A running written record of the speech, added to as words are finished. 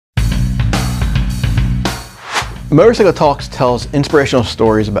Motorcycle Talks tells inspirational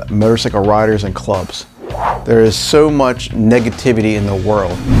stories about motorcycle riders and clubs. There is so much negativity in the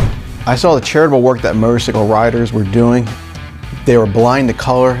world. I saw the charitable work that motorcycle riders were doing. They were blind to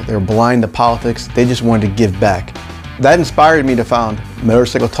color, they were blind to politics, they just wanted to give back. That inspired me to found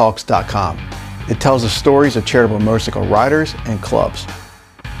motorcycletalks.com. It tells the stories of charitable motorcycle riders and clubs.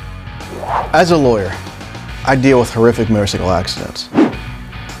 As a lawyer, I deal with horrific motorcycle accidents.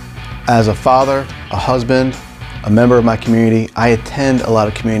 As a father, a husband, a member of my community, I attend a lot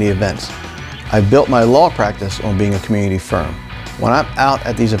of community events. I've built my law practice on being a community firm. When I'm out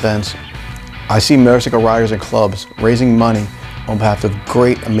at these events, I see motorcycle riders and clubs raising money on behalf of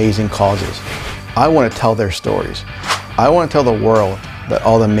great, amazing causes. I want to tell their stories. I want to tell the world that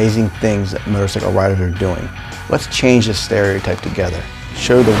all the amazing things that motorcycle riders are doing. Let's change this stereotype together.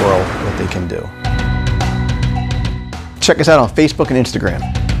 Show the world what they can do. Check us out on Facebook and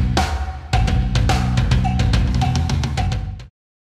Instagram.